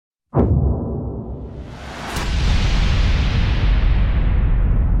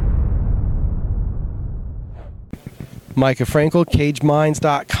Micah Frankel,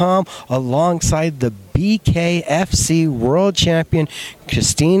 CageMinds.com, alongside the BKFC World Champion,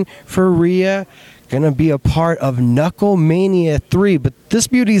 Christine Ferea, going to be a part of Knucklemania 3. But this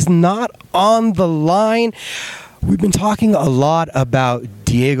beauty's not on the line. We've been talking a lot about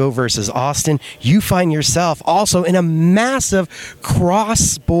Diego versus Austin. You find yourself also in a massive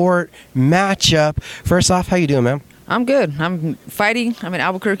cross-sport matchup. First off, how you doing, man? I'm good. I'm fighting. I'm in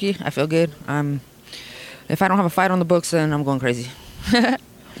Albuquerque. I feel good. If I don't have a fight on the books, then I'm going crazy.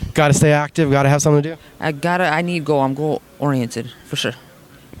 Got to stay active. Got to have something to do. I need goal. I'm goal-oriented, for sure.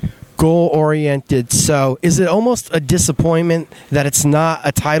 Goal-oriented. So is it almost a disappointment that it's not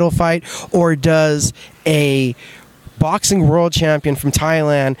a title fight, or does a boxing world champion from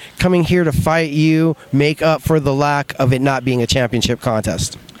Thailand coming here to fight you make up for the lack of it not being a championship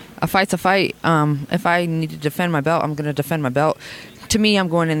contest? A fight's a fight. If I need to defend my belt, I'm going to defend my belt. To me, I'm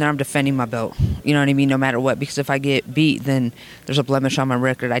going in there, I'm defending my belt. You know what I mean? No matter what. Because if I get beat, then there's a blemish on my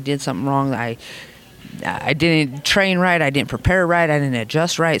record. I did something wrong. I didn't train right. I didn't prepare right. I didn't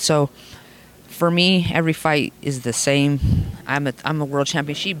adjust right. So for me, every fight is the same. I'm a world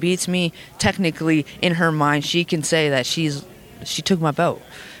champion. She beats me. Technically, in her mind, she can say that she took my belt.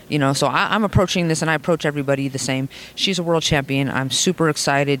 You know, so I'm approaching this, and I approach everybody the same. She's a world champion. I'm super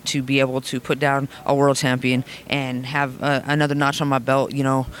excited to be able to put down a world champion and have another notch on my belt. You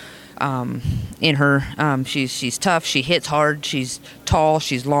know, in her, she's tough. She hits hard. She's tall.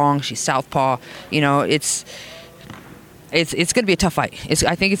 She's long. She's southpaw. You know, it's going to be a tough fight.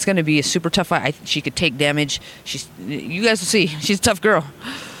 I think it's going to be a super tough fight. She could take damage. You guys will see. She's a tough girl.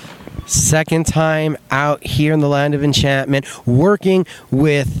 Second time out here in the Land of Enchantment, working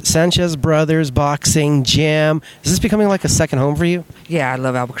with Sanchez Brothers Boxing Gym. Is this becoming like a second home for you? Yeah, I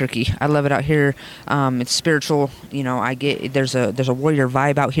love Albuquerque. I love it out here. It's spiritual. You know, there's a warrior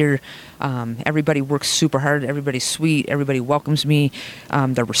vibe out here. Everybody works super hard. Everybody's sweet. Everybody welcomes me.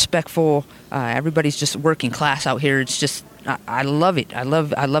 They're respectful. Everybody's just working class out here. It's just, I love it. I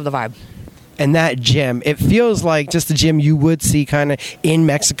love the vibe. And that gym, it feels like just a gym you would see kind of in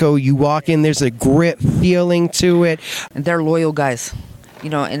Mexico. You walk in, there's a grit feeling to it. And they're loyal guys,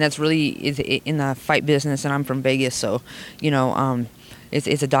 you know, and that's really in the fight business. And I'm from Vegas, so you know,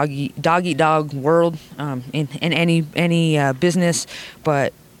 it's a dog eat dog world in any business.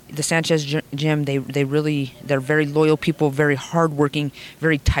 But the Sanchez gym, they're very loyal people, very hardworking,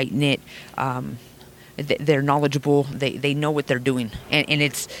 very tight knit. They're knowledgeable. They know what they're doing, and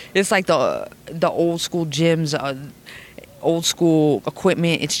it's like the old school gyms, old school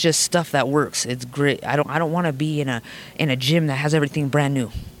equipment. It's just stuff that works. It's great. I don't want to be in a gym that has everything brand new,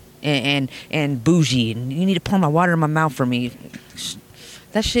 and bougie. And you need to pour my water in my mouth for me.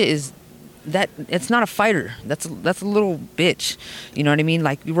 That shit is that. It's not a fighter. That's a little bitch. You know what I mean?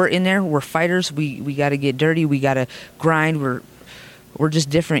 Like, we're in there. We're fighters. We got to get dirty. We got to grind. We're just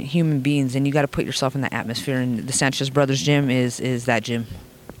different human beings, and you got to put yourself in that atmosphere. And the Sanchez Brothers Gym is that gym.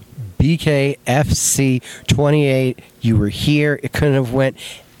 BKFC 28. You were here. It couldn't have went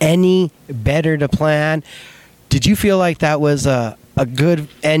any better to plan. Did you feel like that was a good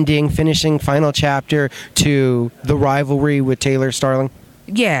ending, finishing final chapter to the rivalry with Taylor Starling?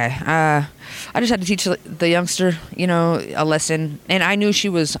 Yeah, I just had to teach the youngster, you know, a lesson. And I knew she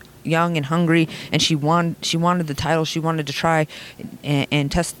was young and hungry, and she wanted the title. She wanted to try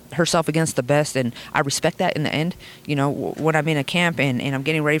and test herself against the best, and I respect that in the end. You know, when I'm in a camp and I'm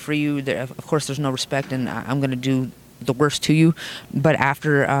getting ready for you, of course there's no respect, and I'm going to do the worst to you. But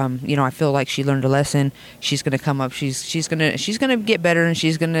after, you know, I feel like she learned a lesson. She's going to come up. She's going to get better, and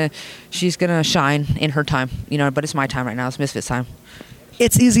she's going to shine in her time. You know, but it's my time right now. It's Misfits time.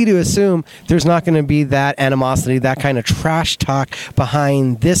 It's easy to assume there's not going to be that animosity, that kind of trash talk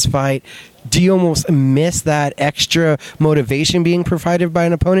behind this fight. Do you almost miss that extra motivation being provided by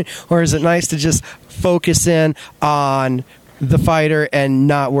an opponent? Or is it nice to just focus in on the fighter and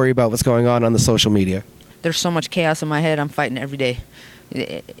not worry about what's going on the social media? There's so much chaos in my head. I'm fighting every day.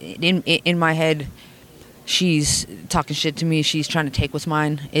 In my head, she's talking shit to me. She's trying to take what's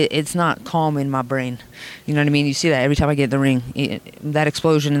mine. It's not calm in my brain. You know what I mean? You see that every time I get in the ring. That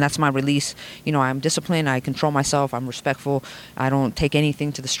explosion, and that's my release. You know, I'm disciplined. I control myself. I'm respectful. I don't take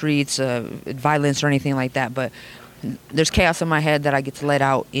anything to the streets, violence or anything like that. But there's chaos in my head that I get to let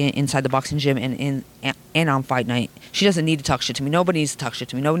out inside the boxing gym and on fight night. She doesn't need to talk shit to me. Nobody needs to talk shit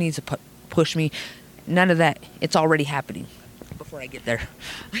to me. Nobody needs to push me. None of that. It's already happening before I get there.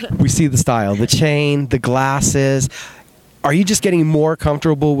 We see the style, the chain, the glasses. Are you just getting more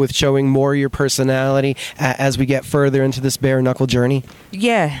comfortable with showing more of your personality as we get further into this bare knuckle journey?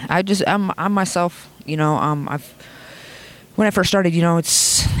 Yeah, I'm myself. You know, when I first started,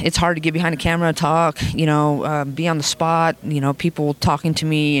 it's hard to get behind a camera and talk, be on the spot, people talking to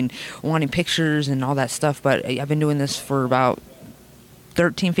me and wanting pictures and all that stuff. But I've been doing this for about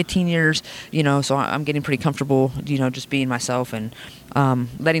 13, 15 years, so I'm getting pretty comfortable, just being myself and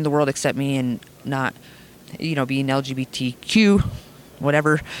letting the world accept me and not, being LGBTQ,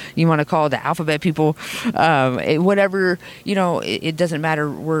 whatever you want to call it, the alphabet people, whatever, it doesn't matter.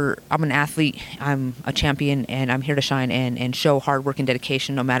 I'm an athlete, I'm a champion, and I'm here to shine and show hard work and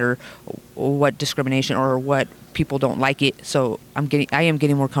dedication no matter what discrimination or what people don't like it. So I am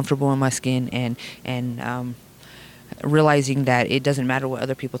getting more comfortable in my skin and realizing that it doesn't matter what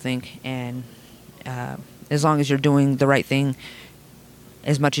other people think, and as long as you're doing the right thing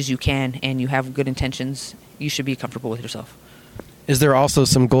as much as you can and you have good intentions, you should be comfortable with yourself. Is there also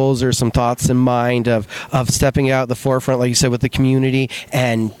some goals or some thoughts in mind of stepping out at the forefront, like you said, with the community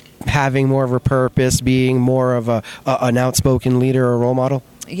and having more of a purpose, being more of an outspoken leader or role model?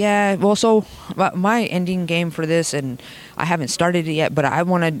 Yeah, well, so my ending game for this, and I haven't started it yet, but I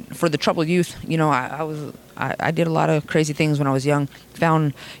wanted, for the troubled youth, I did a lot of crazy things when I was young,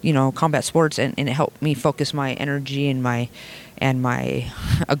 found, combat sports, and it helped me focus my energy and my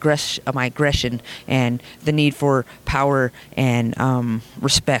aggression and the need for power and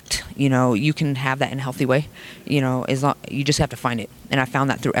respect. You can have that in a healthy way, as long you just have to find it. And I found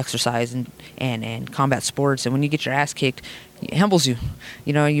that through exercise and combat sports. And when you get your ass kicked, it humbles you.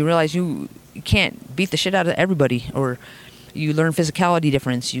 You realize you can't beat the shit out of everybody, or you learn physicality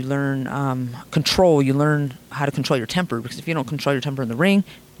difference. You learn control. You learn how to control your temper, because if you don't control your temper in the ring,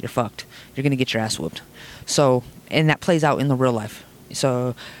 you're fucked. You're going to get your ass whooped. So, and that plays out in the real life.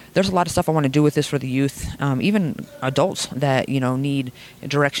 So there's a lot of stuff I want to do with this for the youth, even adults that, need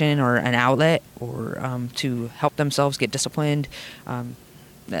direction or an outlet or to help themselves get disciplined.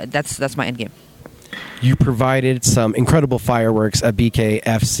 That's my end game. You provided some incredible fireworks at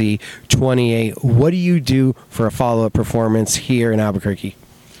BKFC 28. What do you do for a follow-up performance here in Albuquerque?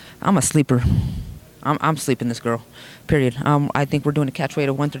 I'm a sleeper. I'm sleeping this girl, period. I think we're doing a catch weight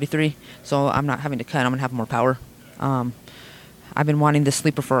of 133, so I'm not having to cut. I'm going to have more power. I've been wanting this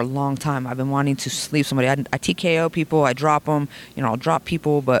sleeper for a long time. I've been wanting to sleep somebody. I TKO people. I drop them. I'll drop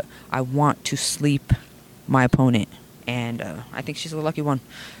people, but I want to sleep my opponent, and I think she's the lucky one.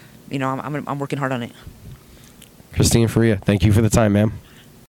 I'm working hard on it. Christine Ferea, thank you for the time, ma'am.